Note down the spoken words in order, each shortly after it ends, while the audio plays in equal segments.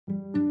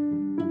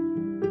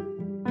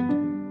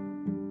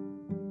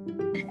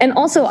And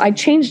also I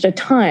changed a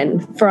ton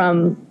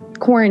from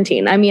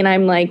quarantine. I mean,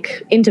 I'm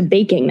like into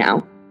baking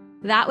now.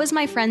 That was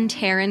my friend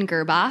Taryn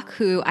Gerbach,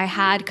 who I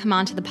had come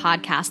onto the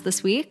podcast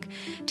this week.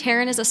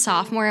 Taryn is a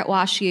sophomore at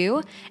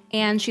WashU,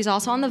 and she's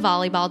also on the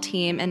volleyball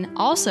team and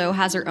also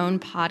has her own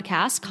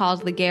podcast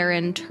called the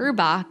Garen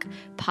Turbach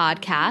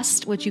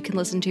Podcast, which you can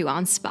listen to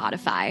on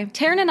Spotify.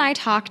 Taryn and I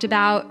talked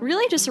about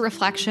really just a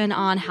reflection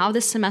on how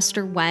this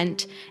semester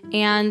went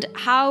and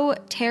how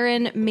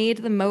Taryn made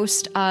the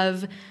most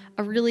of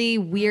a really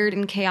weird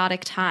and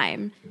chaotic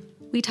time.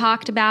 We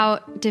talked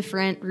about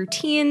different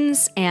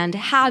routines and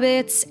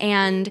habits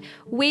and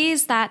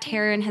ways that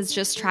Taryn has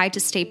just tried to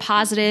stay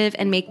positive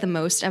and make the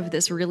most of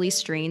this really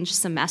strange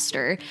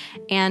semester.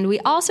 And we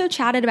also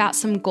chatted about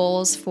some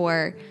goals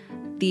for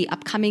the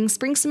upcoming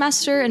spring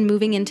semester and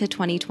moving into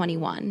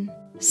 2021.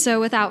 So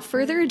without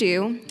further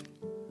ado,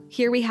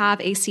 here we have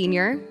a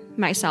senior,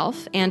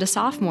 myself, and a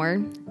sophomore,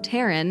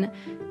 Taryn,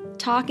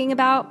 talking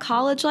about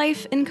college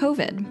life and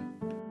COVID.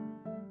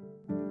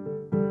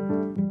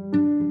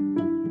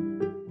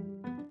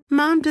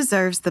 Mom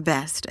deserves the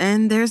best,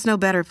 and there's no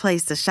better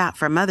place to shop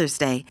for Mother's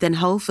Day than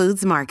Whole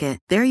Foods Market.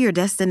 They're your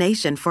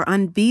destination for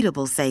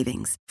unbeatable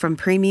savings, from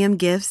premium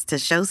gifts to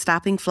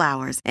show-stopping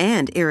flowers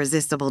and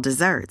irresistible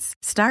desserts.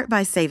 Start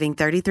by saving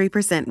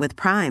 33% with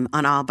Prime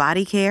on all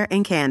body care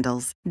and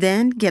candles.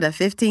 Then get a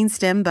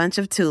 15-stem bunch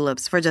of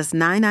tulips for just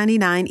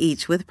 $9.99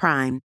 each with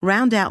Prime.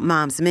 Round out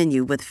Mom's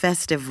menu with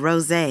festive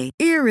rosé,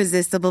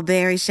 irresistible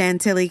berry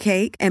chantilly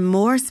cake, and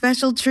more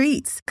special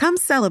treats. Come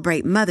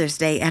celebrate Mother's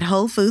Day at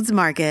Whole Foods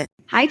Market.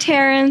 Hi,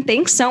 Taryn.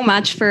 Thanks so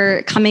much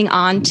for coming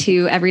on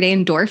to Everyday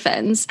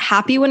Endorphins.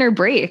 Happy winter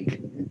break.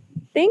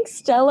 Thanks,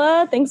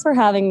 Stella. Thanks for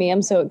having me.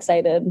 I'm so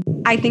excited.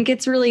 I think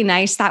it's really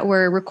nice that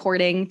we're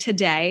recording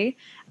today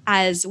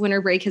as winter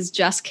break has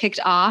just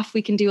kicked off.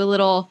 We can do a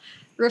little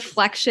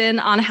reflection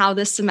on how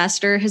this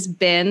semester has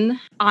been.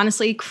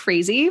 Honestly,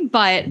 crazy,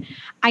 but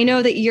I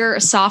know that you're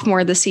a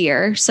sophomore this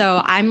year,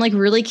 so I'm like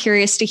really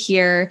curious to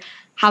hear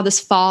how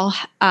this fall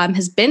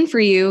has been for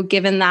you,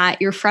 given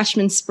that your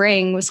freshman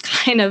spring was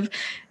kind of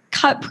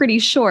cut pretty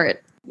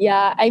short.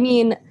 Yeah, I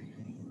mean,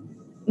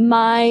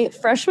 my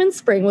freshman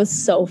spring was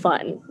so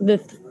fun. The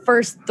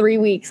first 3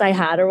 weeks I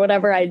had or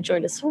whatever, I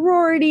joined a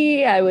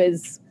sorority. I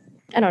was,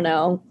 I don't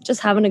know,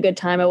 just having a good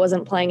time. I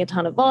wasn't playing a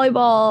ton of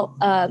volleyball.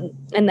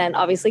 And then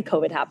obviously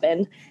COVID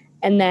happened.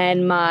 And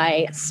then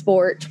my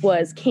sport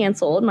was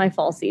canceled, my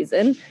fall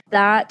season.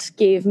 That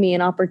gave me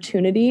an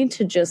opportunity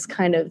to just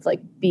kind of like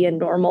be a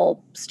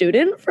normal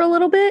student for a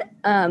little bit.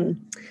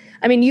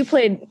 I mean,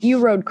 you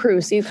rode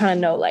crew, so you kind of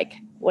know like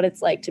what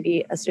it's like to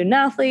be a student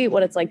athlete,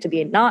 what it's like to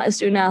be not a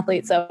student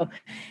athlete. So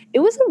it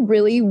was a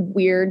really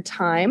weird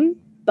time,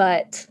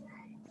 but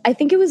I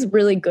think it was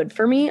really good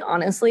for me,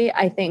 honestly.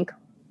 I think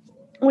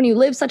when you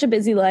live such a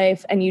busy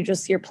life and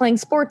you're playing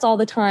sports all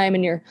the time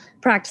and you're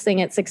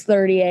practicing at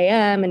 6:30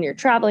 a.m. and you're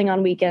traveling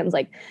on weekends,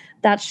 like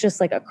that's just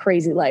like a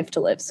crazy life to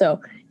live. So,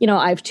 you know,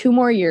 I have 2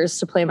 more years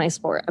to play my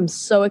sport. I'm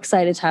so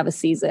excited to have a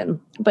season,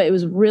 but it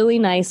was really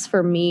nice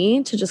for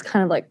me to just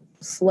kind of like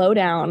slow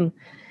down.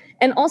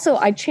 And also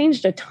I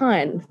changed a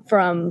ton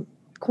from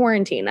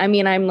quarantine. I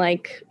mean, I'm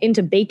like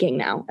into baking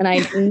now, and I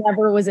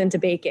never was into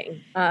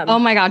baking. Oh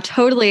my God,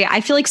 totally.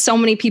 I feel like so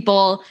many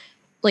people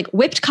like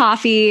whipped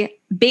coffee,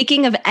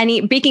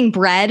 baking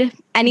bread,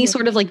 any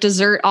sort of like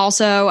dessert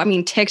also. I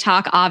mean,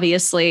 TikTok,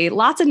 obviously.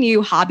 Lots of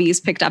new hobbies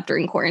picked up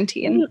during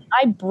quarantine.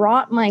 I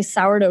brought my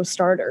sourdough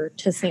starter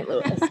to St.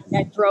 Louis.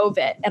 I drove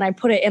it and I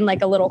put it in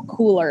like a little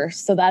cooler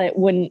so that it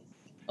wouldn't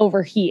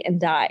overheat and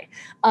die.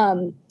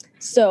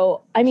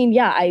 So, I mean,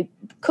 yeah, I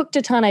cooked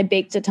a ton. I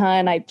baked a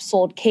ton. I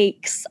sold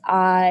cakes.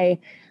 I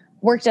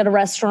worked at a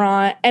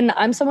restaurant. And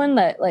I'm someone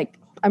that like,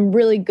 I'm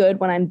really good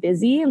when I'm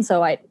busy. And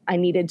so I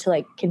needed to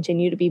like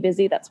continue to be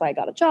busy. That's why I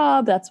got a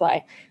job. That's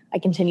why I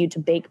continued to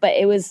bake. But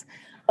it was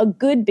a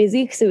good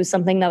busy because it was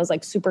something that was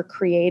like super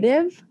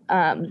creative.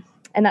 And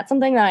that's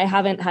something that I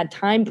haven't had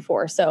time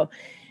before. So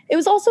it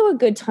was also a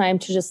good time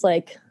to just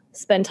like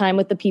spend time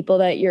with the people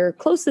that you're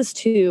closest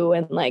to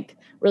and like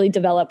really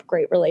develop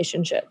great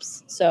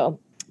relationships. So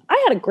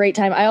I had a great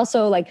time. I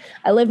also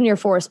I live near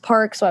Forest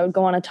Park, so I would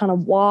go on a ton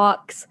of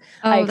walks.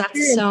 Oh,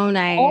 that's so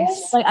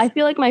nice. I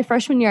feel like my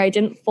freshman year, I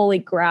didn't fully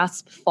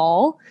grasp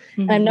fall.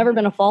 Mm-hmm. And I've never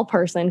been a fall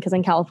person because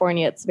in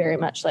California, it's very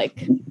much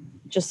like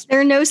just... There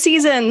are no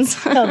seasons.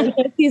 No, there's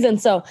no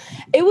seasons. So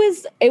it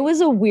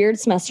was a weird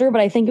semester, but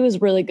I think it was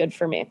really good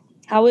for me.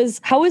 How was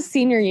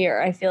senior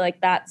year? I feel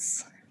like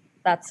that's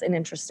an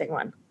interesting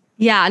one.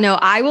 Yeah, no,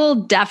 I will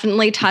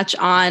definitely touch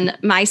on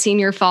my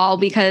senior fall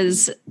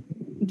because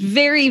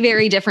very,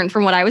 very different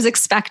from what I was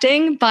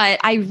expecting.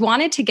 But I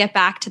wanted to get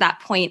back to that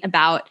point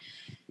about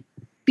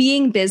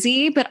being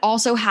busy, but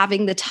also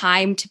having the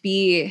time to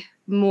be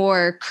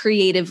more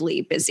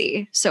creatively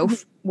busy. So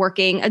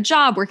working a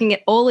job, working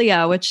at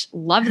Olio, which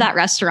love that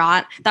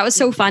restaurant. That was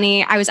so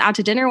funny. I was out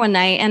to dinner one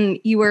night and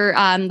you were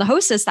the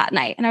hostess that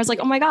night. And I was like,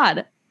 oh my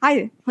God,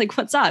 hi, like,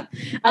 what's up?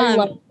 I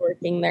love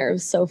working there. It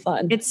was so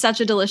fun. It's such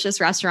a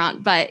delicious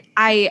restaurant. But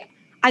I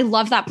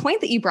love that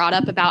point that you brought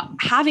up about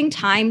having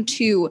time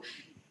to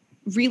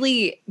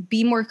really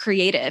be more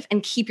creative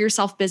and keep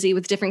yourself busy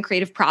with different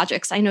creative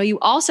projects. I know you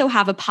also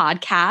have a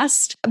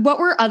podcast. What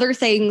were other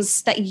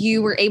things that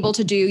you were able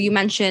to do? You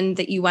mentioned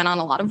that you went on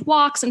a lot of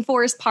walks in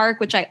Forest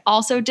Park, which I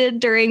also did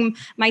during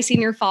my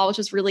senior fall, which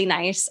was really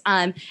nice.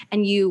 And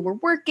you were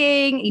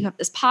working, you have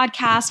this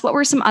podcast. What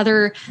were some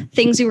other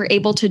things you were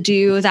able to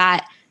do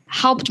that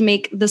helped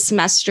make the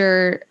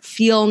semester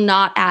feel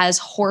not as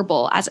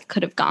horrible as it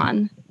could have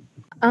gone?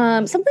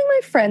 Something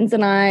my friends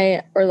and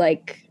I, or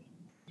like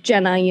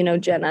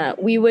Jenna,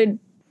 we would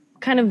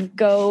kind of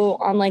go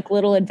on like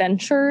little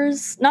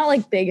adventures, not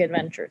like big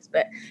adventures,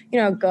 but,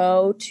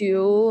 go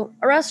to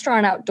a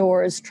restaurant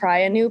outdoors, try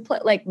a new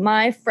place. Like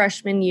my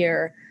freshman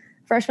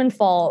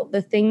fall,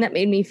 the thing that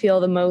made me feel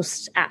the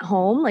most at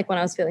home, like when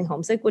I was feeling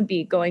homesick, would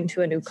be going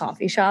to a new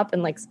coffee shop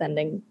and like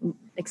spending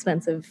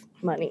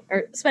money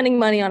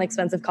on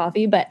expensive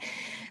coffee. But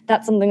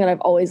that's something that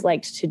I've always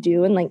liked to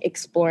do, and like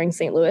exploring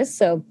St. Louis.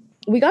 So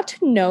we got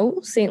to know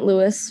St.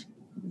 Louis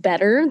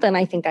better than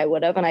I think I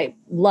would have. And I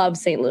love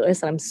St.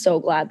 Louis. And I'm so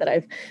glad that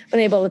I've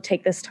been able to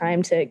take this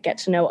time to get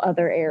to know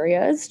other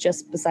areas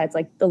just besides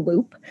like the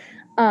Loop.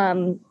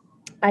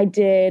 I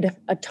did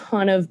a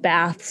ton of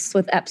baths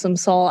with Epsom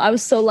salt. I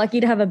was so lucky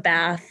to have a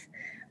bath.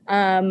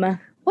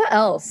 What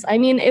else? I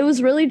mean, it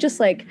was really just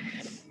like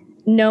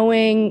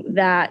knowing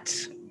that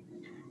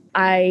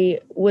I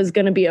was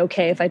going to be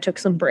okay if I took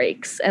some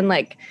breaks. And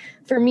like,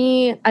 for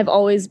me, I've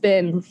always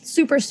been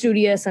super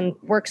studious and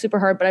work super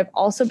hard, but I've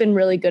also been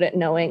really good at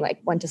knowing like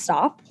when to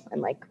stop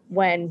and like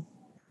when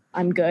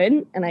I'm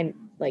good and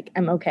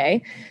I'm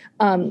okay.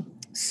 And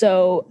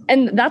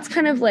that's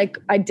kind of like,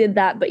 I did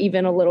that, but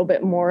even a little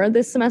bit more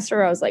this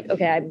semester. I was like,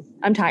 okay,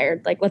 I'm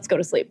tired. Like, let's go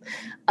to sleep.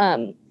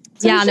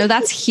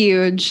 That's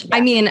huge. Yeah.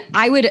 I mean,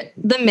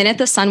 the minute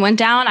the sun went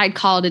down, I'd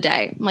call it a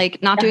day,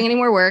 like not doing any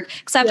more work,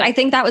 except I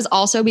think that was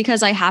also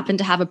because I happened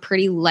to have a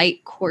pretty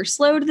light course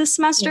load this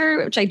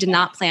semester, which I did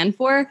not plan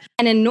for.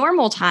 And in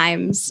normal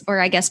times,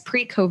 or I guess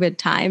pre-COVID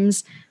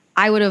times,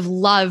 I would have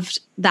loved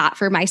that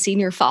for my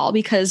senior fall,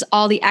 because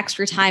all the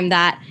extra time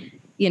that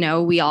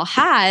we all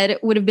had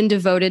would have been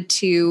devoted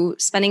to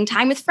spending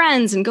time with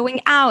friends and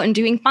going out and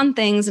doing fun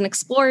things and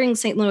exploring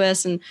St.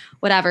 Louis and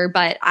whatever.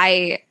 But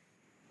I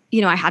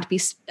had to be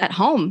at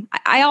home.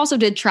 I also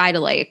did try to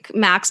like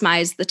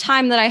maximize the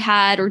time that I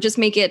had, or just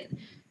make it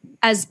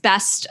as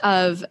best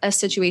of a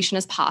situation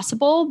as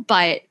possible.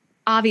 But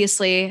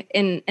obviously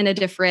in a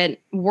different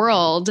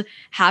world,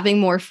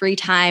 having more free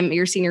time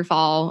your senior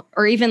fall,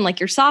 or even like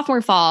your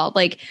sophomore fall,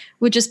 like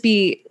would just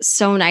be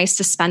so nice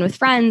to spend with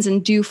friends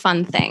and do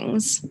fun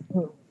things.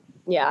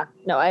 Yeah,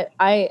 no,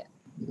 I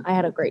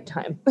had a great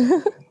time.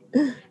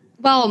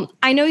 Well,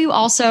 I know you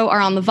also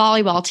are on the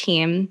volleyball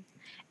team,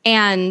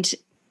 and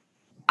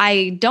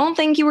I don't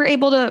think you were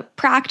able to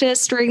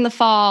practice during the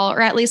fall,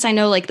 or at least I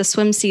know like the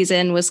swim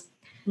season was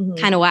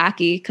kind of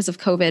wacky because of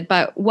COVID.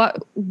 But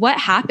what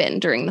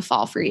happened during the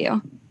fall for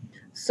you?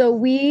 So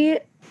we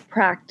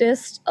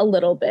practiced a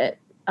little bit.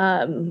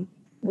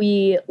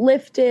 We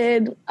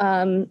lifted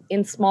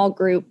in small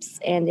groups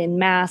and in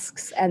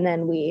masks, and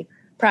then we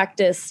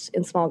practiced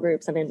in small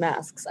groups and in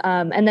masks.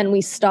 And then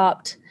we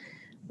stopped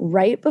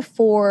right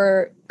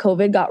before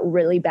COVID got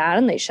really bad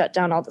and they shut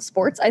down all the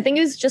sports. I think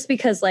it was just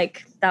because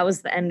like that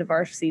was the end of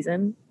our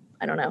season.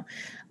 I don't know.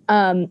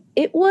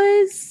 It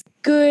was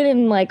good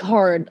and like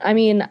hard. I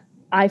mean,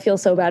 I feel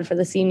so bad for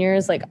the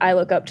seniors. Like I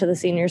look up to the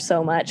seniors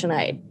so much, and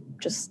I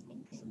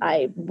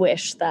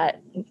wish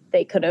that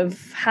they could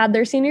have had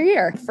their senior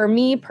year. For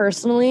me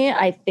personally,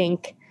 I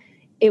think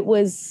it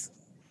was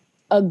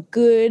a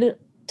good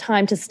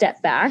time to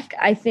step back.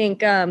 I think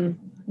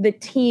the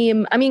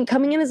team, I mean,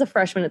 coming in as a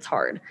freshman, it's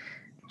hard.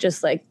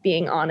 Just like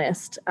being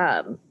honest.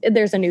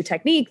 There's a new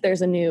technique.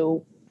 There's a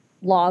new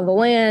law of the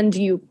land.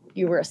 You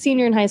were a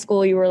senior in high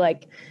school. You were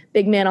like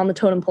big man on the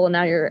totem pole, and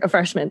now you're a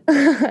freshman.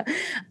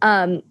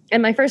 And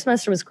my first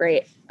semester was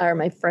great, or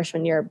my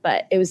freshman year,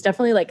 but it was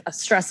definitely like a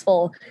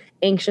stressful,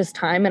 anxious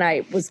time. And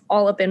I was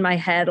all up in my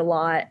head a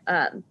lot.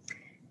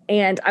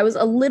 And I was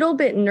a little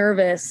bit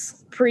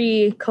nervous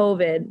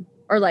pre-COVID,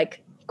 or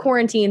like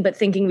quarantine, but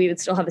thinking we would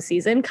still have a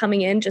season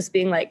coming in, just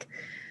being like,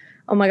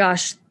 oh my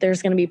gosh,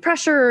 there's going to be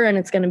pressure, and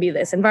it's going to be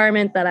this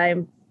environment that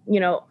I'm,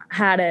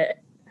 had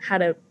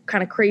a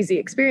kind of crazy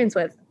experience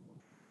with.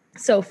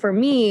 So for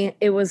me,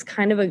 it was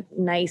kind of a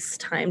nice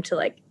time to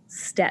like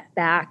step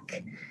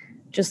back,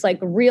 just like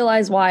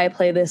realize why I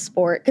play this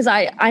sport. Cause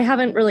I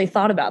haven't really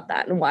thought about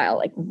that in a while.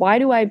 Like, why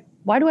do I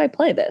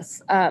play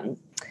this?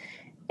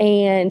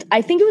 And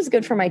I think it was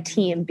good for my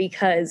team,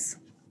 because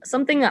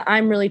something that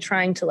I'm really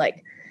trying to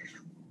like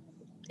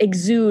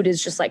exude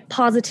is just like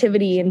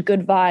positivity and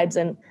good vibes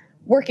and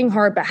working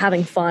hard, but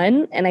having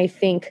fun. And I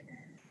think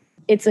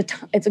it's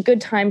a good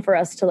time for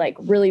us to like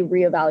really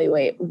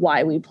reevaluate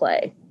why we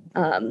play.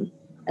 And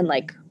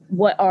like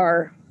what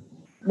our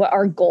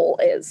goal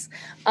is.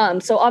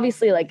 So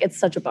obviously like it's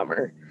such a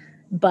bummer,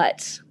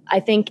 but I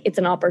think it's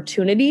an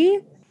opportunity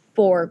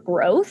for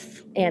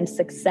growth and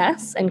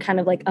success and kind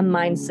of like a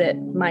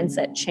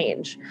mindset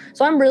change.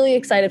 So I'm really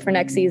excited for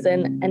next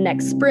season and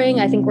next spring.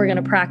 I think we're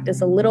going to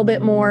practice a little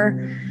bit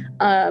more.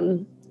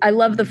 I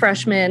love the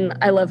freshmen.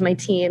 I love my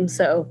team.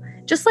 So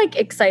just like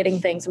exciting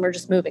things, and we're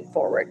just moving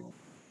forward.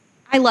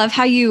 I love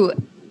how you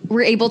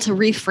were able to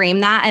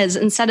reframe that as,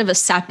 instead of a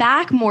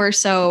setback, more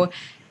so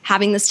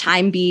having this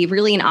time be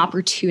really an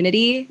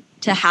opportunity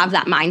to have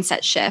that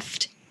mindset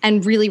shift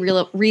and really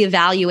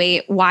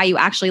reevaluate why you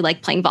actually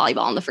like playing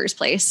volleyball in the first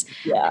place.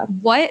 Yeah.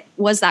 What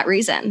was that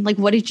reason? Like,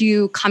 what did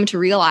you come to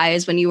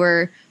realize when you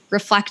were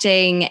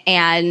reflecting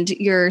and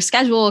your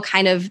schedule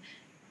kind of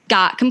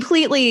got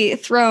completely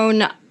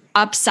thrown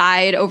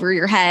upside over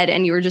your head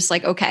and you were just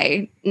like,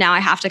 okay, now I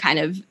have to kind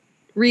of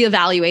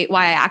reevaluate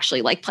why I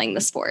actually like playing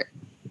the sport?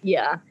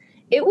 Yeah.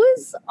 It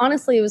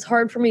was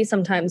hard for me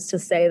sometimes to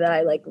say that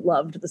I like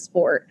loved the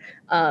sport.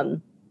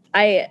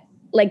 I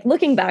like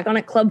looking back on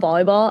it, club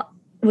volleyball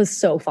was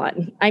so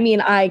fun. I mean,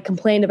 I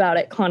complained about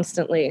it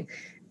constantly,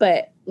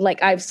 but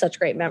like I have such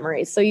great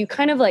memories. So you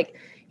kind of like,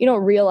 you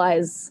don't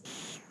realize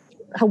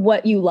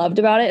what you loved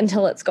about it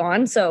until it's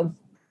gone. So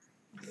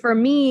for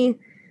me,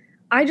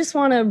 I just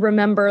want to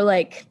remember,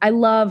 like, I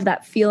love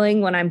that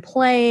feeling when I'm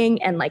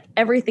playing and like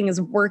everything is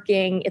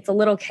working. It's a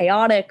little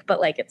chaotic, but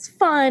like it's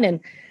fun. And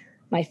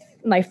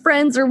my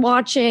friends are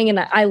watching, and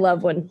I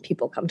love when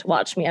people come to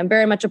watch me. I'm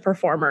very much a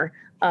performer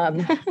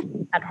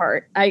at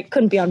heart. I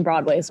couldn't be on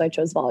Broadway, so I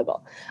chose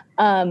volleyball.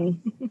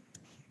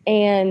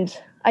 And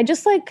I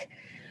just like,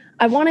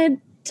 I wanted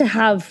to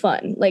have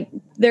fun. Like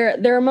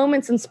there are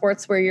moments in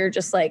sports where you're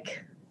just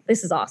like,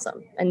 this is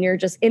awesome. And you're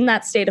just in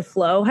that state of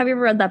flow. Have you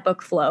ever read that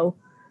book, Flow?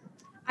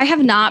 I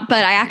have not,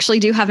 but I actually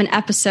do have an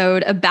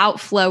episode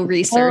about flow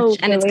research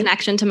and its really?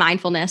 connection to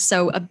mindfulness.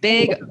 So a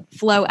big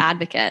flow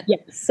advocate. Yeah.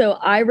 So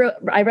I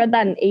read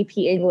that in AP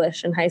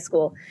English in high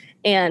school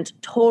and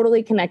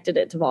totally connected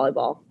it to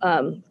volleyball.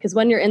 Because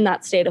when you're in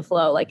that state of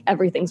flow, like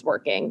everything's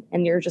working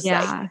and you're just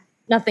like,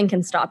 nothing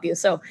can stop you.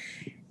 So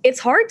it's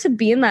hard to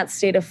be in that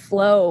state of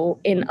flow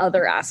in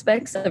other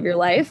aspects of your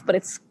life, but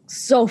it's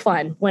so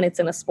fun when it's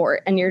in a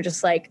sport and you're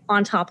just like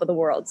on top of the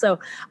world. So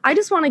I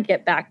just want to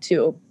get back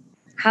to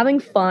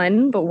having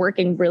fun, but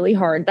working really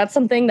hard. That's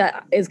something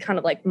that is kind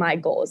of like my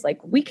goal, is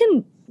like, we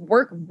can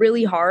work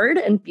really hard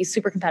and be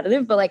super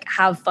competitive, but like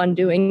have fun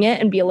doing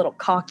it and be a little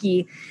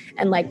cocky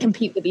and like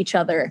compete with each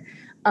other.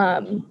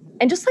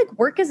 And just like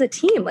work as a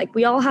team. Like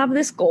we all have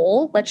this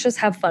goal. Let's just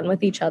have fun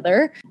with each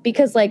other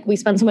because like we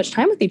spend so much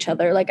time with each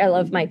other. Like I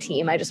love my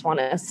team. I just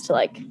want us to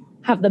like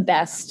have the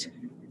best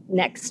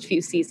next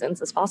few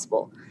seasons as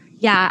possible.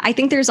 Yeah, I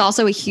think there's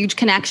also a huge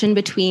connection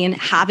between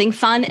having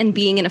fun and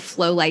being in a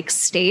flow-like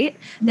state.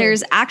 Mm-hmm.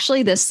 There's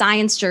actually this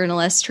science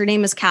journalist, her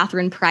name is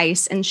Catherine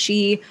Price, and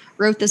she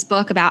wrote this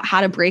book about how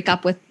to break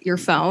up with your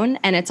phone.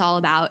 And it's all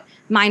about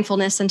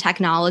mindfulness and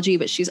technology,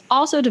 but she's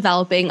also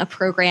developing a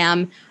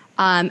program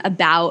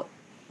about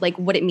like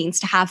what it means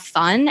to have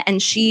fun.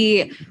 And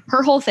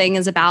her whole thing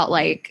is about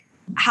like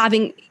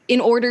in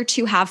order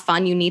to have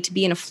fun, you need to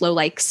be in a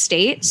flow-like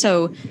state.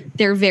 So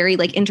they're very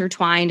like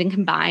intertwined and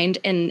combined.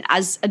 And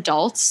as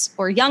adults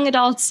or young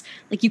adults,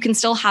 like you can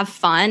still have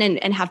fun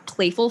and have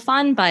playful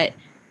fun. But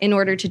in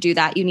order to do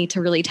that, you need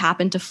to really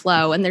tap into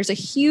flow. And there's a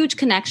huge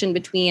connection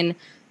between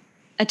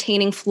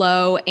attaining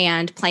flow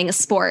and playing a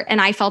sport. And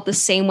I felt the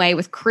same way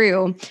with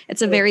crew.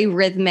 It's a very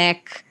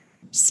rhythmic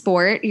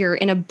sport. You're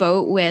in a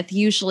boat with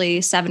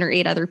usually 7 or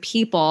 8 other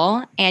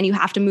people, and you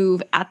have to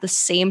move at the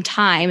same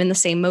time in the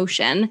same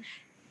motion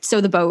so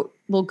the boat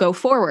will go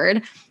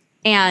forward.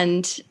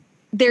 And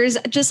there's,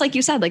 just like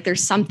you said, like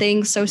there's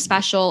something so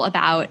special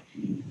about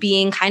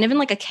being kind of in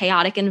like a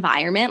chaotic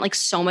environment. Like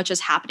so much is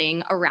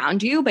happening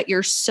around you, but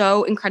you're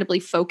so incredibly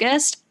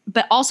focused,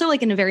 but also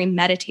like in a very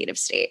meditative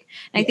state.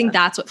 And I think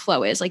that's what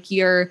flow is. Like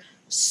you're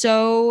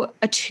so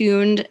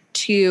attuned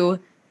to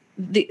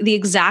the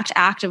exact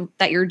act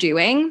that you're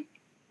doing.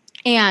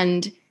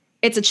 And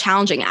it's a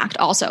challenging act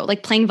also.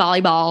 Like playing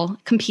volleyball,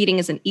 competing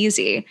isn't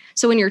easy.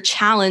 So when you're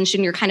challenged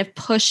and you're kind of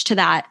pushed to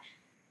that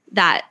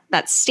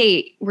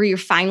state where you're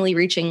finally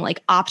reaching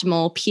like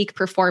optimal peak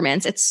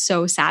performance, it's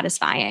so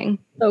satisfying.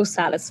 So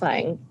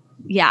satisfying.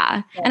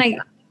 Yeah. And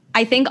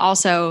I think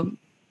also,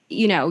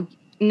 you know,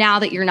 now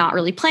that you're not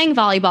really playing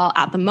volleyball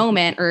at the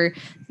moment, or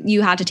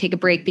you had to take a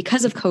break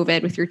because of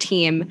COVID with your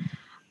team,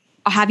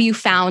 have you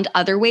found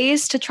other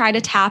ways to try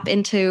to tap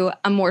into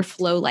a more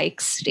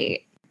flow-like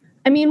state?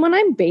 I mean, when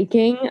I'm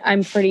baking,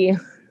 I'm pretty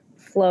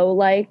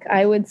flow-like,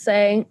 I would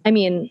say. I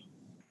mean,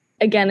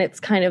 again, it's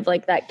kind of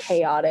like that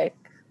chaotic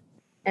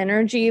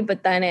energy,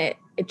 but then it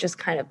just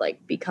kind of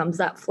like becomes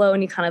that flow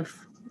and you kind of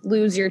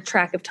lose your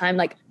track of time.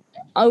 Like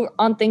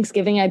on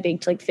Thanksgiving, I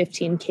baked like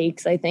 15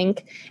 cakes, I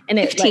think. And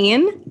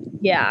 15? Like,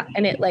 yeah.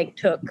 And it like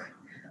took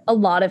a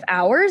lot of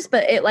hours,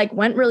 but it like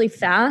went really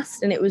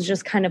fast. And it was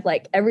just kind of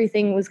like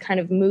everything was kind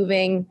of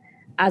moving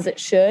as it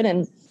should.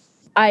 And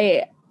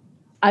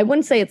I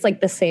wouldn't say it's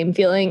like the same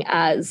feeling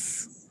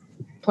as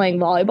playing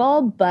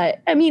volleyball,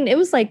 but I mean, it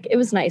was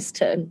nice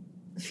to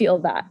feel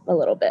that a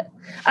little bit.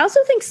 I also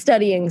think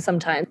studying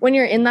sometimes when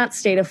you're in that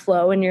state of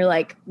flow and you're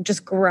like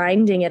just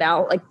grinding it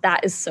out, like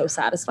that is so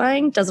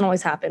satisfying. Doesn't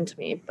always happen to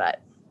me,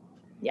 but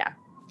yeah.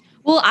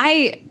 Well,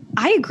 I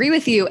agree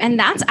with you. And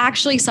that's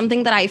actually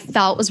something that I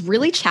felt was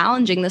really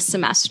challenging this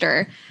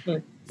semester.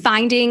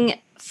 Finding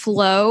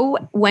flow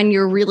when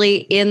you're really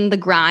in the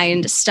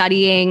grind,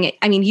 studying.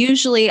 I mean,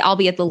 usually I'll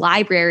be at the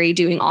library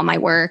doing all my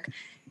work,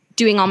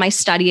 doing all my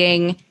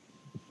studying.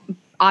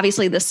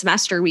 Obviously, this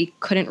semester we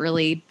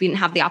didn't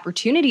have the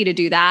opportunity to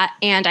do that.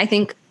 And I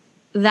think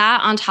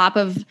that on top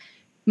of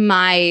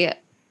my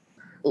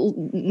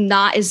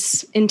not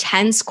as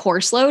intense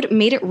course load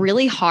made it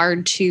really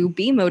hard to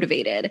be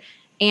motivated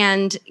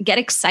and get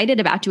excited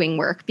about doing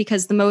work,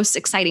 because the most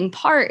exciting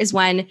part is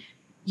when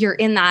you're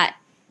in that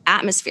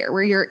atmosphere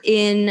where you're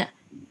in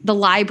the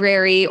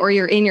library or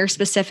you're in your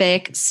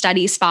specific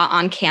study spot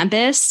on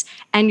campus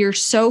and you're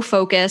so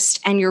focused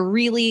and you're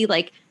really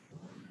like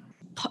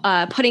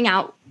putting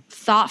out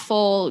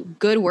thoughtful,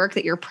 good work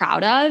that you're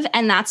proud of.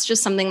 And that's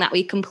just something that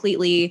we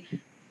completely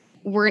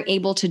weren't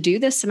able to do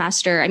this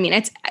semester. I mean,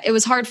 it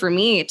was hard for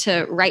me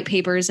to write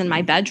papers in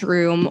my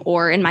bedroom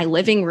or in my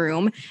living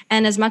room.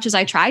 And as much as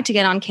I tried to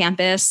get on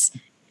campus,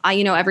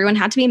 everyone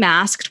had to be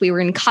masked. We were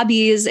in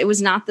cubbies. It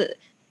was not the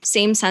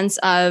same sense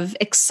of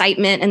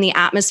excitement in the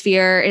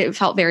atmosphere. It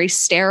felt very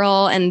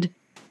sterile, and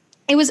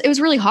it was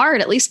really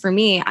hard, at least for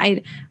me.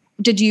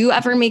 Did you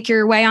ever make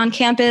your way on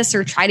campus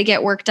or try to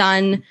get work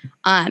done,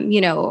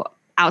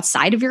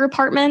 outside of your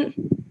apartment?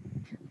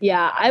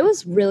 Yeah, I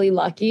was really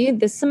lucky.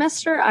 This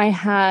semester I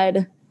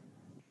had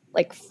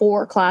like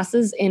 4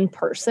 classes in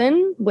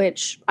person,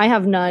 which I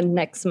have none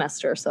next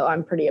semester, so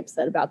I'm pretty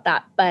upset about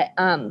that. But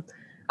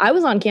I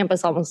was on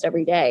campus almost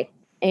every day,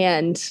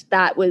 and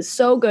that was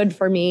so good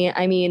for me.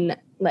 I mean,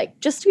 like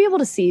just to be able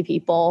to see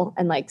people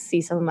and like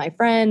see some of my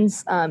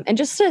friends and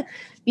just to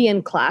be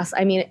in class.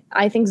 I mean,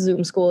 I think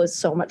Zoom school is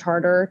so much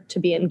harder to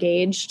be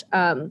engaged.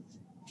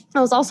 I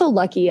was also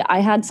lucky. I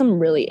had some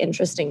really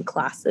interesting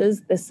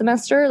classes this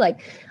semester.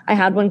 Like I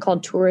had one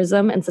called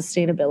Tourism and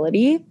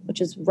Sustainability,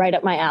 which is right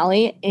up my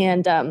alley.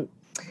 And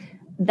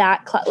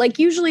like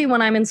usually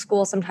when I'm in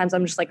school, sometimes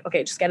I'm just like,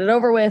 okay, just get it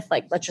over with.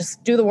 Like, let's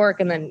just do the work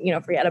and then,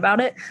 forget about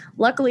it.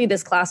 Luckily,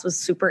 this class was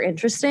super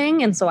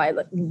interesting. And so I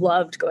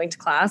loved going to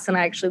class, and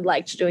I actually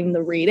liked doing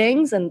the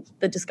readings, and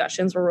the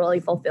discussions were really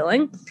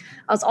fulfilling.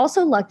 I was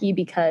also lucky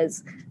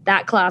because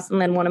that class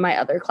and then one of my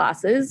other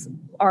classes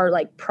are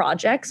like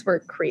projects,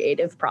 were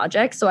creative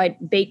projects. So I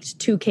baked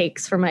 2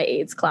 cakes for my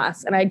AIDS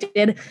class, and I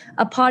did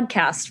a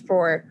podcast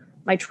for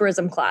my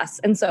tourism class.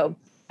 And so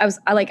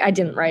I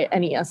didn't write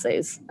any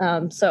essays.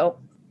 So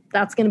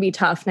that's going to be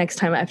tough next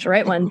time I have to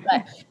write one.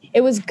 But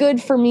it was good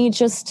for me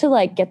just to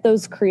like get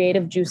those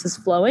creative juices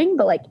flowing,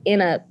 but like in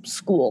a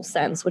school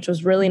sense, which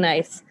was really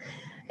nice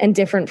and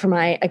different from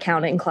my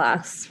accounting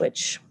class,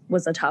 which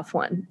was a tough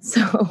one.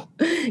 So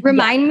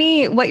remind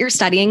me what you're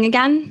studying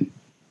again.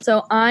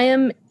 So I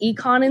am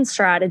econ and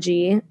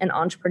strategy and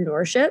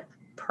entrepreneurship,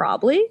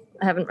 probably.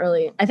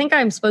 I think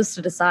I'm supposed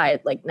to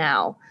decide like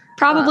now.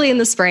 Probably in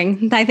the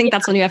spring. I think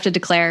that's when you have to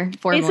declare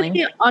formally.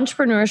 Basically,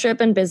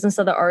 entrepreneurship and business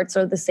of the arts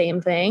are the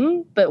same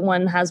thing, but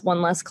one has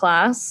one less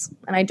class,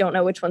 and I don't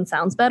know which one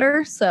sounds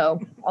better, so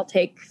I'll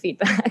take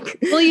feedback.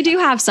 Well, you do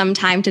have some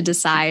time to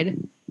decide.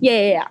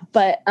 Yeah.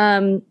 But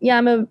I'm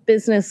a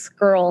business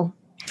girl.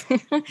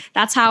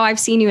 That's how I've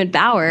seen you at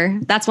Bauer.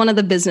 That's one of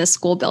the business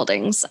school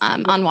buildings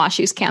on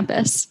WashU's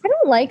campus. I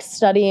don't like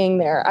studying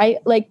there.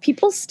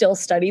 People still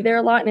study there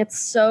a lot, and it's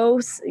so,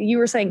 you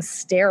were saying,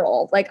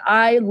 sterile. Like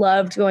I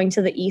loved going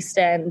to the East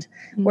End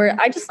where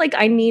I just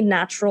I need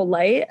natural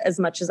light as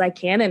much as I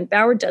can. And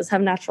Bauer does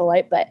have natural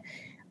light, but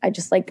I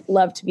just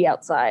love to be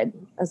outside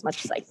as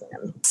much as I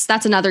can.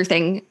 That's another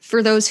thing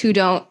for those who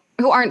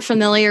aren't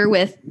familiar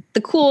with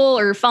the cool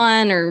or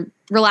fun or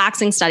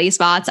relaxing study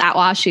spots at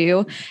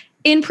WashU.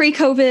 In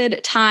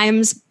pre-COVID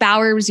times,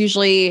 Bauer was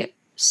usually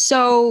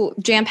so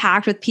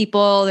jam-packed with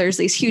people. There's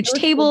these huge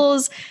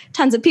tables,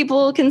 tons of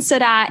people can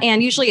sit at,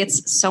 and usually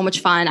it's so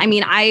much fun. I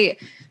mean, I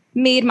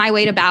made my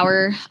way to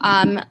Bauer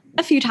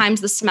a few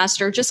times this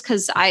semester just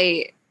because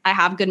I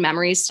have good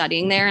memories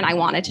studying there and I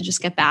wanted to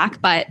just get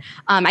back. But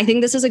I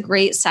think this is a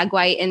great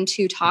segue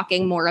into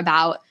talking more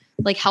about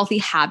like healthy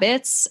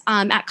habits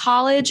at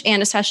college,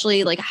 and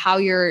especially like how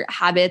your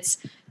habits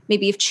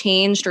maybe you've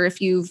changed or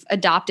if you've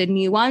adopted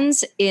new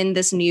ones in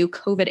this new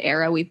COVID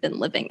era we've been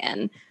living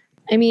in.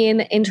 I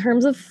mean, in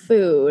terms of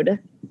food,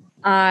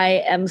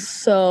 I am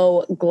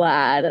so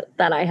glad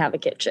that I have a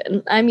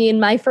kitchen. I mean,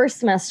 my first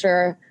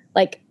semester,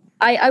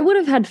 I would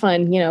have had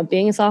fun,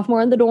 being a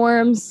sophomore in the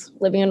dorms,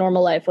 living a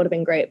normal life would have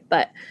been great.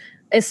 But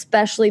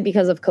especially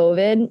because of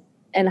COVID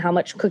and how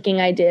much cooking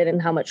I did and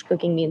how much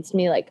cooking means to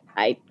me,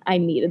 I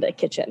needed a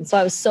kitchen. So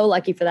I was so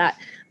lucky for that.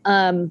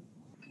 I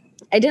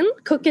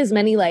didn't cook as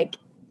many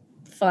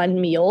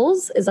fun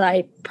meals as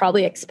I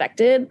probably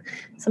expected.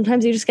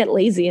 Sometimes you just get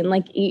lazy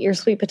and eat your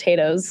sweet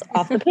potatoes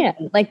off the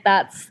pan.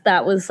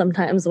 That was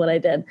sometimes what I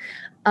did.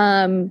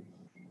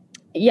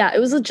 It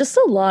was just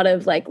a lot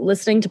of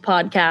listening to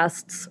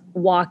podcasts,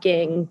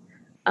 walking,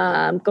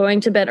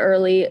 going to bed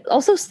early,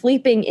 also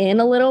sleeping in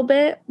a little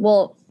bit.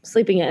 Well,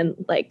 sleeping in,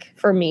 like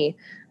for me,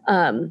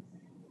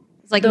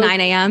 it's like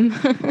 9 a.m.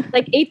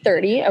 like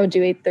 8:30. I would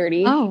do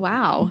 8:30. Oh,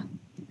 wow.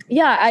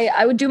 Yeah,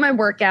 I would do my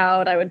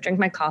workout. I would drink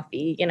my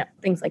coffee,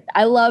 things like that.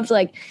 I loved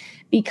like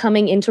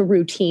becoming into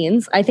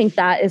routines. I think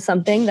that is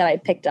something that I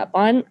picked up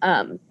on.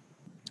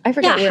 I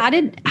forget. Yeah,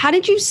 how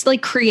did you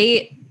like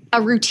create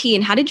a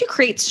routine? How did you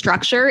create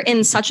structure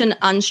in such an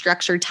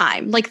unstructured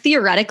time? Like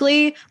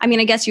theoretically, I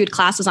mean, I guess you had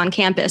classes on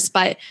campus,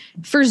 but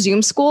for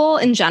Zoom school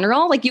in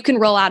general, like you can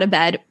roll out of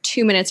bed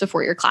 2 minutes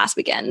before your class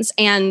begins.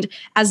 And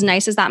as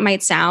nice as that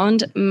might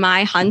sound,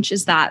 my hunch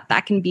is that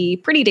that can be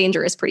pretty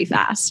dangerous pretty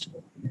fast.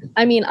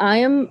 I mean, I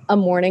am a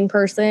morning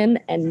person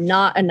and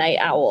not a night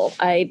owl.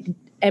 I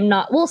am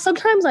not, well,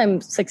 sometimes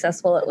I'm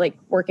successful at like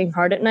working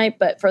hard at night,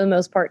 but for the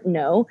most part,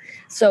 no.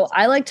 So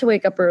I like to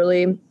wake up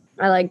early.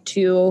 I like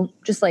to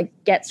just like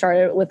get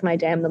started with my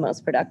day. I'm the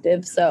most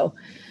productive. So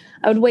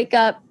I would wake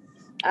up,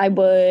 I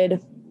would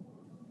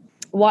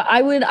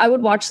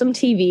watch some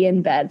TV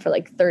in bed for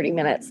like 30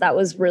 minutes. That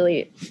was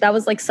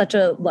like such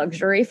a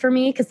luxury for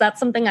me, because that's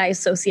something I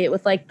associate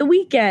with like the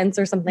weekends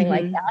or something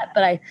like that.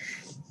 But I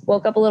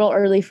woke up a little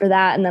early for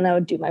that, and then I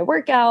would do my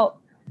workout.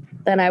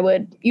 Then I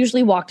would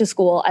usually walk to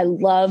school. I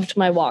loved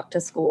my walk to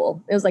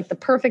school. It was like the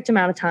perfect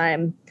amount of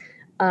time.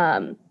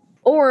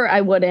 Or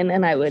I wouldn't,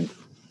 and I would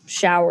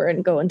shower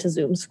and go into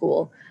Zoom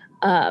school.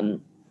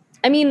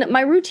 I mean,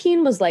 my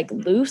routine was like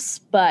loose,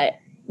 but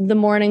the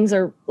mornings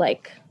are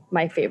like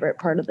my favorite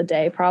part of the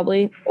day,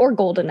 probably, or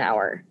golden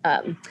hour.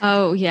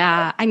 Oh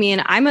yeah. I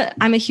mean, I'm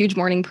a huge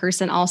morning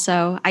person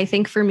also. I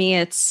think for me,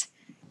 it's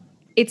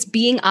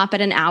being up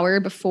at an hour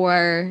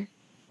before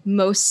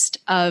most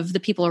of the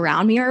people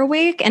around me are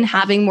awake and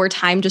having more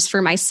time just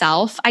for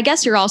myself. I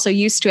guess you're also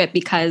used to it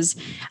because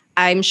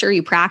I'm sure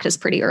you practice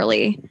pretty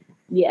early.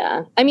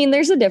 Yeah. I mean,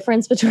 there's a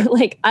difference between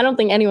like, I don't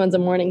think anyone's a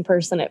morning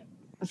person at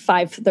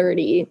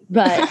 5:30,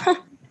 but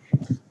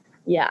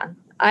yeah,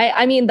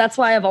 I mean, that's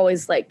why I've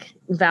always like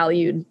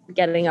valued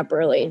getting up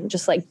early,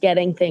 just like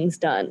getting things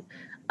done,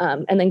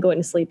 and then going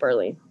to sleep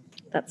early.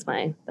 That's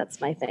my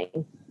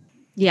thing.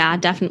 Yeah,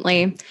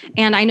 definitely.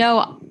 And I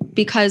know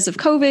because of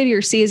COVID,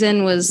 your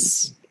season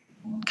was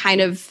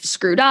kind of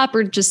screwed up,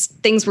 or just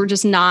things were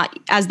just not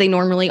as they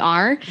normally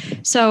are.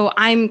 So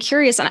I'm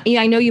curious, and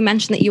I know you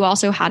mentioned that you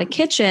also had a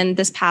kitchen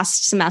this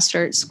past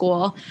semester at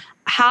school.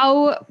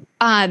 How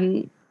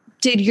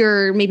did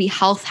your maybe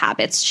health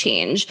habits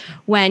change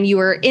when you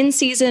were in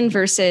season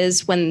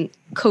versus when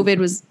COVID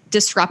was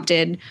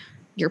disrupted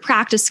your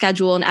practice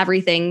schedule and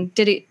everything?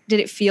 Did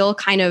it feel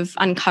kind of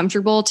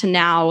uncomfortable to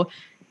now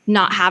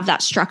not have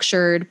that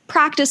structured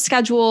practice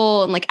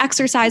schedule and like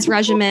exercise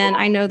regimen?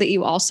 I know that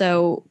you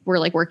also were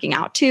like working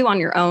out too on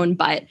your own,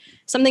 but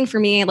something for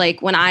me,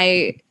 like when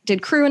I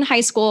did crew in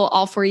high school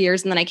all 4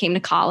 years and then I came to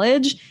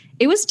college,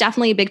 it was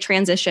definitely a big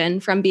transition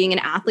from being an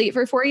athlete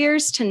for 4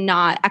 years to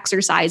not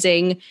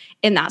exercising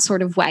in that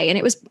sort of way. And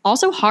it was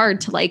also hard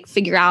to like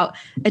figure out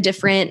a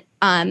different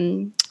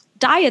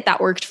diet that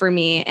worked for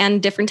me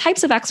and different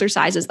types of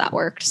exercises that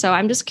worked. So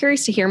I'm just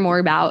curious to hear more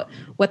about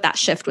what that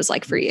shift was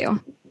like for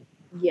you.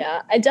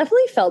 Yeah, I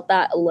definitely felt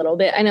that a little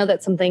bit. I know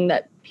that's something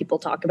that people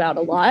talk about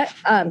a lot.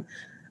 I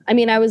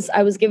mean, I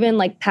was given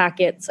like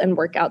packets and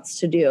workouts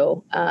to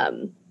do.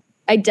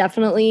 I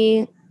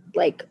definitely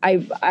like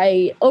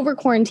I over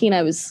quarantine,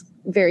 I was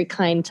very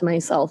kind to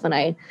myself, and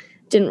I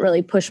didn't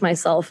really push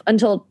myself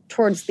until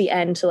towards the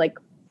end to like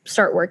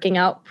start working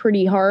out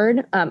pretty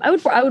hard. I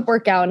would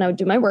work out and I would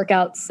do my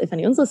workouts. If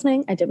anyone's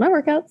listening, I did my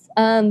workouts.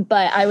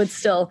 But I would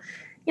still,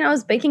 I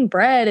was baking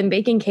bread and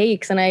baking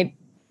cakes, and I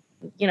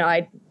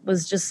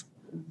was just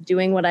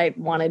doing what I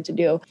wanted to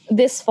do.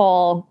 This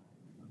fall,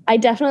 I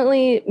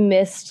definitely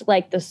missed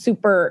like the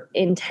super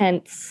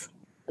intense,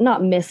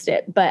 not missed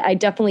it, but I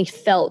definitely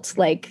felt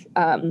like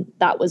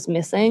that was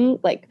missing.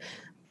 Like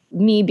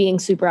me being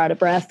super out of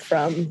breath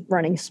from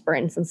running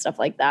sprints and stuff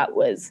like that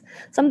was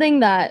something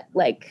that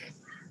like,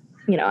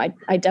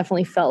 I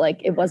definitely felt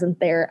like it wasn't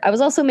there. I was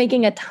also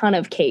making a ton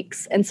of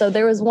cakes. And so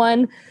there was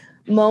one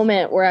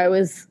moment where I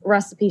was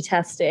recipe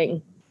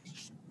testing,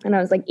 and I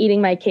was like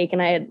eating my cake,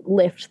 and I had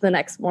lift the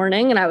next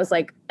morning, and I was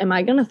like, am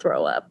I going to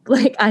throw up?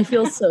 Like, I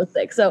feel so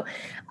sick. So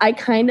I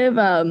kind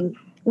of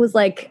was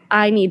like,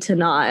 I need to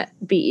not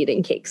be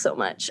eating cake so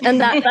much.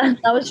 And that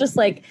was just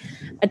like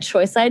a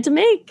choice I had to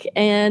make.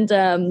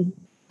 And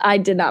I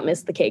did not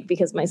miss the cake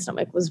because my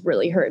stomach was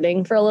really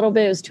hurting for a little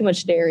bit. It was too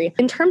much dairy.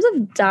 In terms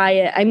of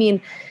diet, I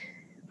mean,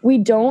 we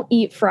don't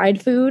eat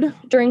fried food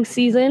during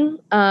season.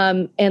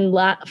 And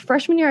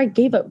freshman year, I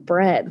gave up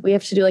bread. We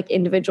have to do like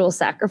individual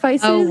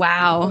sacrifices. Oh,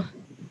 wow.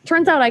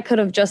 Turns out I could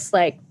have just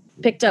like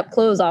picked up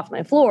clothes off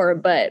my floor,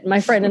 but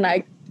my friend and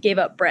I gave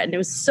up bread, and it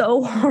was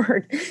so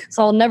hard.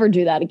 So I'll never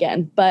do that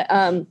again. But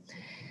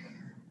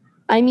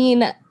I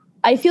mean,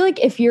 I feel like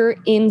if you're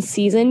in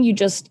season,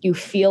 you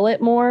feel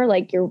it more.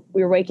 Like you're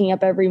waking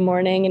up every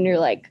morning and you're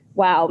like,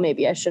 wow,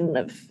 maybe I shouldn't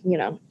have,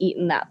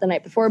 eaten that the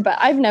night before. But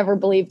I've never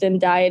believed in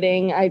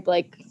dieting. I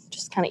like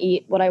just kind of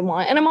eat what I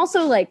want. And I'm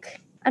also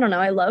like, I don't know,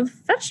 I love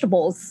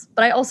vegetables,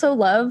 but I also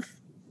love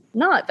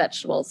not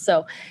vegetables.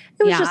 So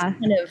it was just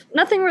kind of,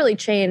 nothing really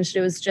changed.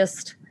 It was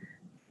just,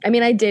 I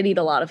mean, I did eat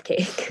a lot of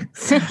cake.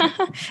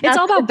 It's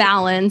all about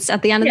balance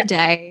at the end of the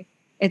day.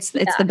 It's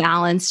the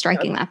balance,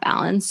 striking that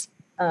balance.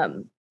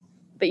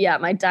 But yeah,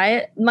 my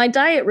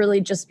diet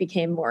really just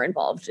became more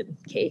involved in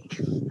cake.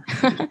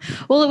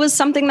 Well, it was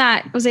something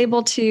that was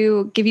able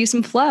to give you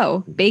some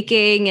flow,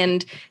 baking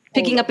and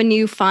picking up a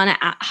new fun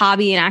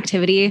hobby and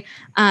activity.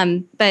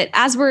 But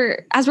as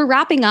we're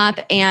wrapping up,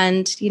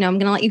 and I'm going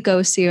to let you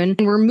go soon,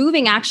 and we're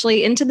moving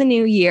actually into the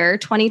new year.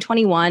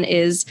 2021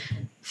 is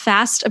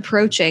fast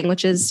approaching,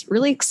 which is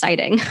really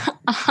exciting,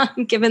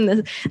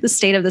 given the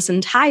state of this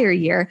entire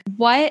year.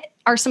 What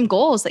are some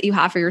goals that you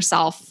have for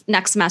yourself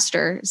next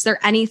semester? Is there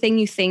anything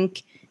you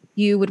think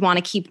you would want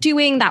to keep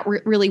doing that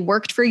really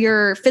worked for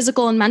your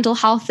physical and mental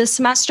health this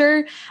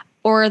semester?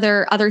 Or are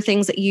there other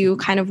things that you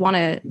kind of want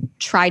to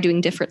try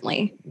doing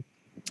differently?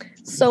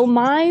 So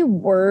my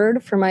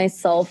word for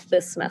myself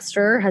this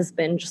semester has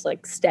been just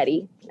like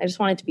steady. I just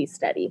want it to be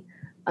steady.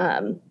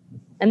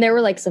 And there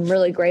were like some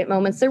really great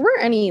moments. There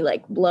weren't any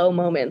like low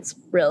moments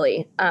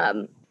really.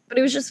 But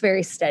it was just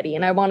very steady.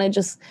 And I want to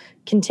just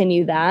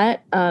continue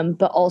that.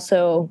 But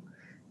also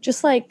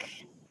just like,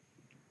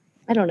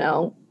 I don't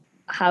know,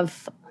 have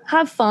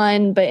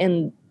fun, but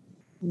in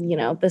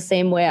the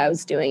same way I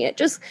was doing it.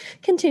 Just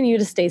continue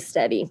to stay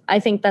steady. I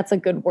think that's a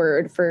good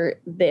word for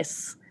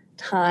this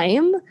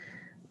time.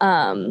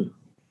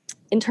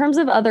 In terms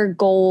of other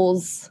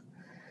goals,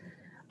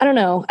 I don't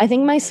know. I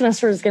think my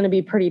semester is going to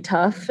be pretty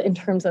tough in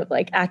terms of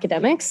like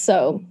academics.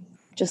 So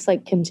just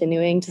like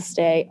continuing to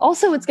stay.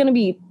 Also, it's going to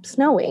be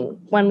snowing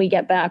when we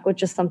get back,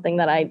 which is something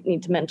that I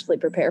need to mentally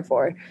prepare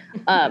for.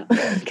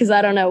 Because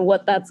I don't know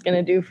what that's going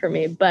to do for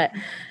me. But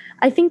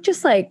I think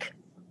just like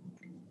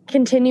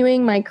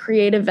continuing my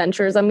creative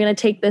ventures. I'm going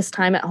to take this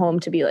time at home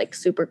to be like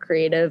super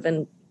creative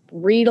and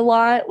read a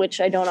lot,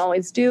 which I don't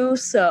always do.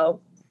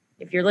 So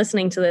if you're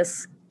listening to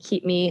this,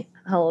 keep me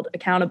held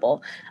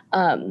accountable.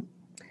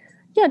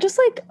 Just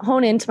like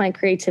hone into my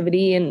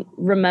creativity and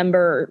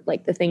remember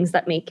like the things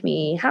that make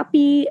me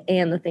happy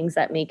and the things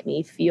that make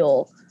me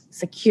feel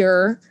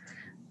secure.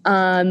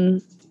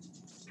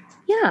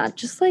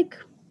 Just like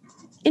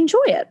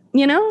enjoy it,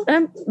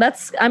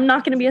 I'm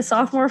not going to be a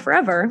sophomore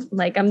forever.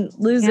 Like I'm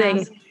losing.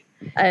 Yes.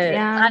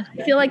 I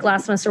feel like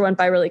last semester went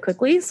by really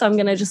quickly, so I'm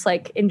going to just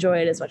like enjoy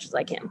it as much as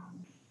I can.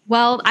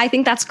 Well, I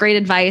think that's great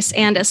advice.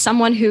 And as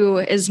someone who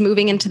is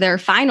moving into their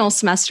final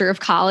semester of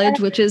college,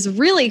 which is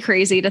really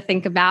crazy to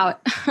think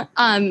about,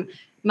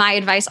 my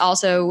advice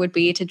also would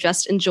be to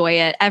just enjoy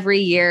it. Every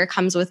year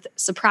comes with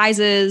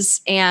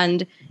surprises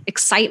and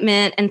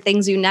excitement and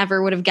things you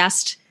never would have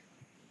guessed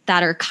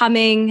that are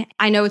coming.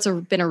 I know it's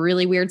been a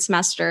really weird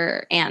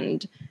semester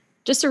and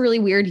just a really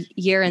weird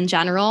year in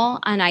general.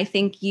 And I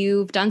think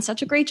you've done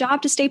such a great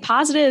job to stay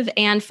positive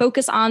and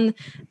focus on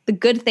the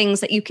good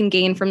things that you can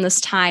gain from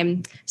this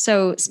time.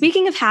 So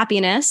speaking of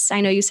happiness, I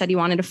know you said you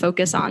wanted to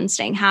focus on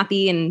staying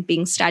happy and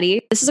being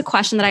steady. This is a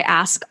question that I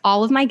ask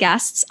all of my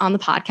guests on the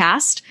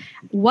podcast.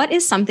 What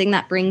is something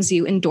that brings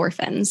you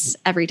endorphins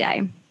every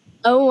day?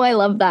 Oh, I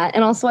love that.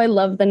 And also I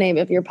love the name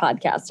of your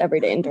podcast,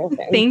 Everyday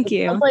Endorphins. Thank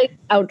you. It sounds like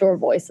Outdoor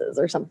Voices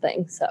or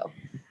something. So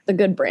the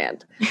good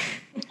brand.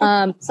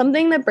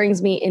 Something that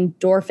brings me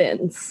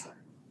endorphins.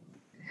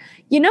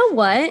 You know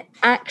what?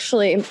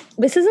 Actually,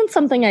 this isn't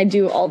something I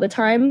do all the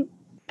time,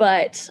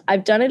 but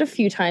I've done it a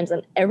few times.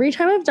 And every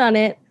time I've done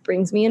it,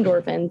 brings me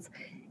endorphins,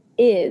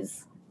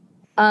 is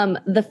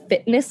the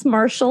Fitness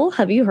Marshal.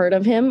 Have you heard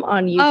of him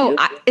on YouTube?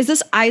 Oh, is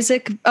this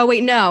Isaac? Oh,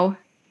 wait, no.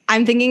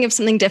 I'm thinking of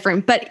something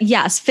different. But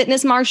yes,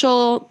 Fitness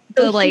Marshal,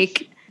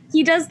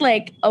 he does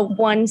like a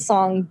one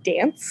song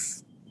dance.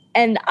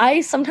 And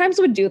I sometimes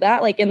would do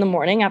that like in the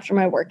morning after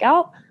my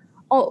workout.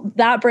 Oh,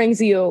 that brings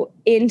you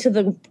into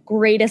the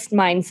greatest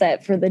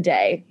mindset for the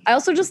day. I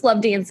also just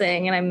love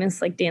dancing and I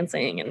miss like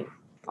dancing and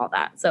all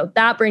that. So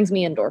that brings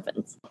me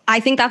endorphins.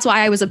 I think that's why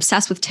I was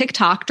obsessed with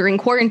TikTok during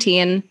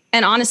quarantine.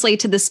 And honestly,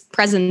 to this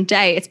present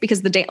day, it's because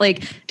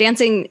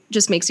dancing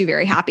just makes you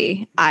very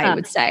happy, I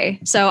would say.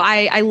 So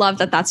I love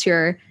that that's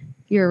your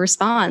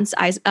response.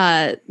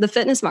 The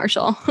Fitness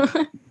Marshal.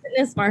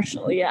 Fitness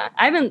Marshal, yeah.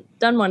 I haven't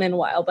done one in a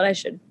while, but I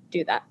should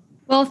do that.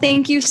 Well,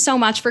 thank you so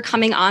much for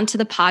coming on to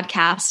the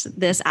podcast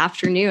this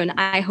afternoon.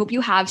 I hope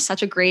you have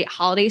such a great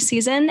holiday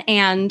season,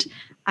 and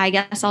I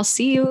guess I'll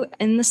see you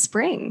in the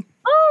spring.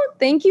 Oh,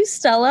 thank you,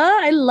 Stella.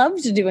 I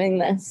loved doing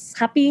this.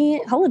 Happy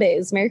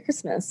holidays. Merry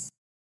Christmas.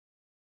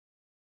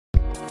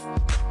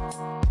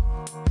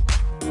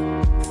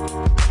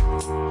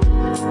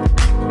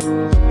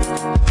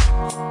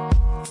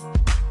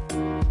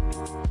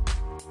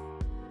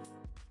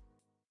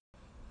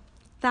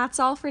 That's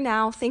all for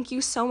now. Thank you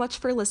so much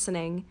for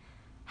listening.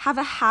 Have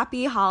a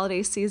happy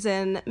holiday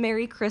season.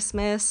 Merry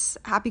Christmas,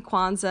 Happy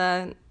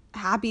Kwanzaa,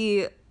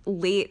 Happy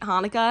late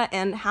Hanukkah,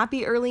 and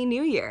Happy early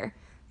New Year.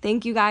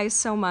 Thank you guys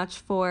so much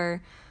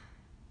for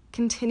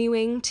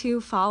continuing to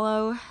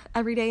follow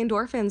Everyday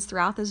Endorphins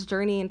throughout this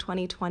journey in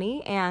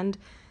 2020. And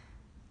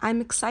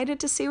I'm excited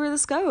to see where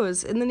this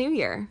goes in the new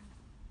year.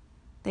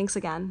 Thanks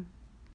again.